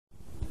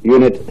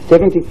Unit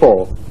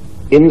 74,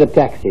 in the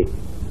taxi.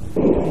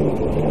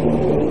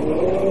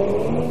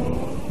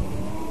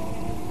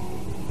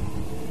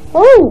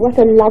 Oh, what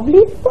a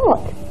lovely spot.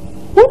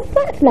 What's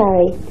that,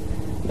 Larry?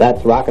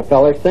 That's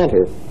Rockefeller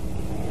Center.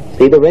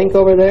 See the rink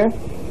over there?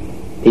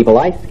 People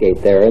ice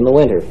skate there in the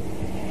winter.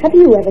 Have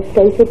you ever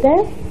skated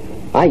there?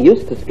 I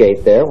used to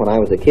skate there when I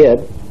was a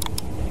kid.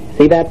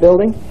 See that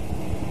building?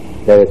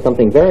 There is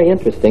something very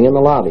interesting in the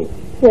lobby.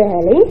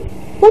 Really?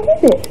 What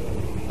is it?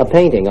 A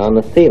painting on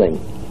the ceiling.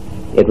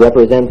 It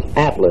represents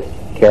Atlas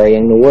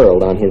carrying the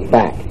world on his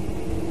back.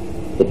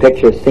 The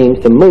picture seems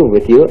to move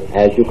with you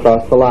as you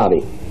cross the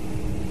lobby.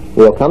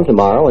 We'll come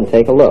tomorrow and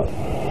take a look.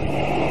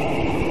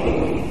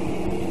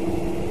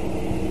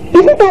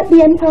 Isn't that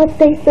the Empire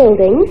State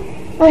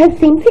Building? I have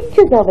seen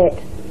pictures of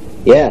it.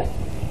 Yes,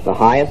 the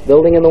highest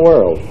building in the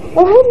world.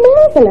 Oh, how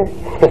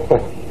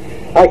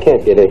marvelous. I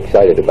can't get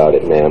excited about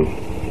it, ma'am.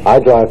 I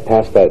drive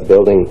past that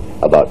building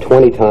about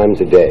 20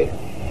 times a day.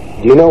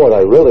 Do you know what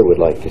I really would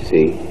like to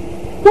see?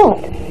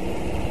 What?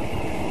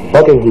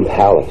 Buckingham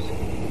Palace.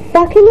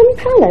 Buckingham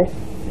Palace?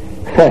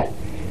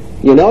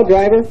 You know,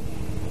 driver,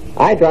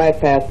 I drive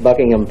past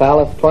Buckingham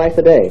Palace twice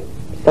a day,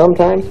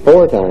 sometimes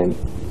 4 times.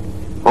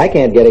 I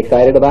can't get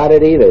excited about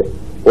it either.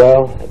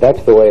 Well,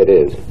 that's the way it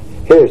is.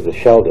 Here's the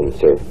Sheldon,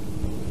 sir.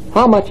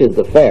 How much is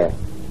the fare?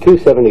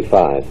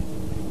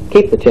 $2.75.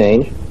 Keep the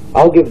change.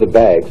 I'll give the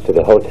bags to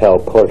the hotel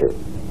porter.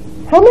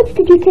 How much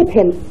did you tip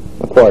him?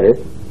 A quarter.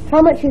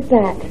 How much is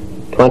that?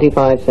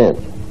 25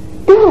 cents.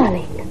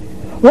 Darling,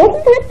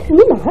 wasn't that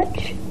too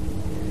much?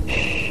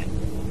 Shh.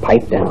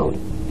 Pipe down.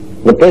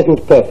 The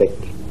present's perfect.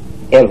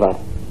 Ever.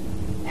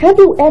 Have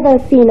you ever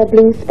seen a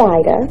blue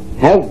spider?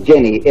 Has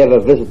Jenny ever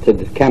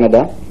visited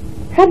Canada?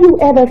 Have you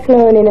ever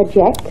flown in a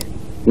jet?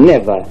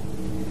 Never.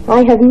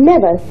 I have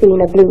never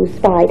seen a blue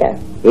spider.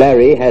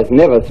 Larry has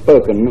never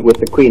spoken with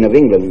the Queen of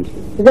England.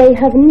 They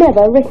have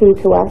never written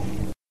to us.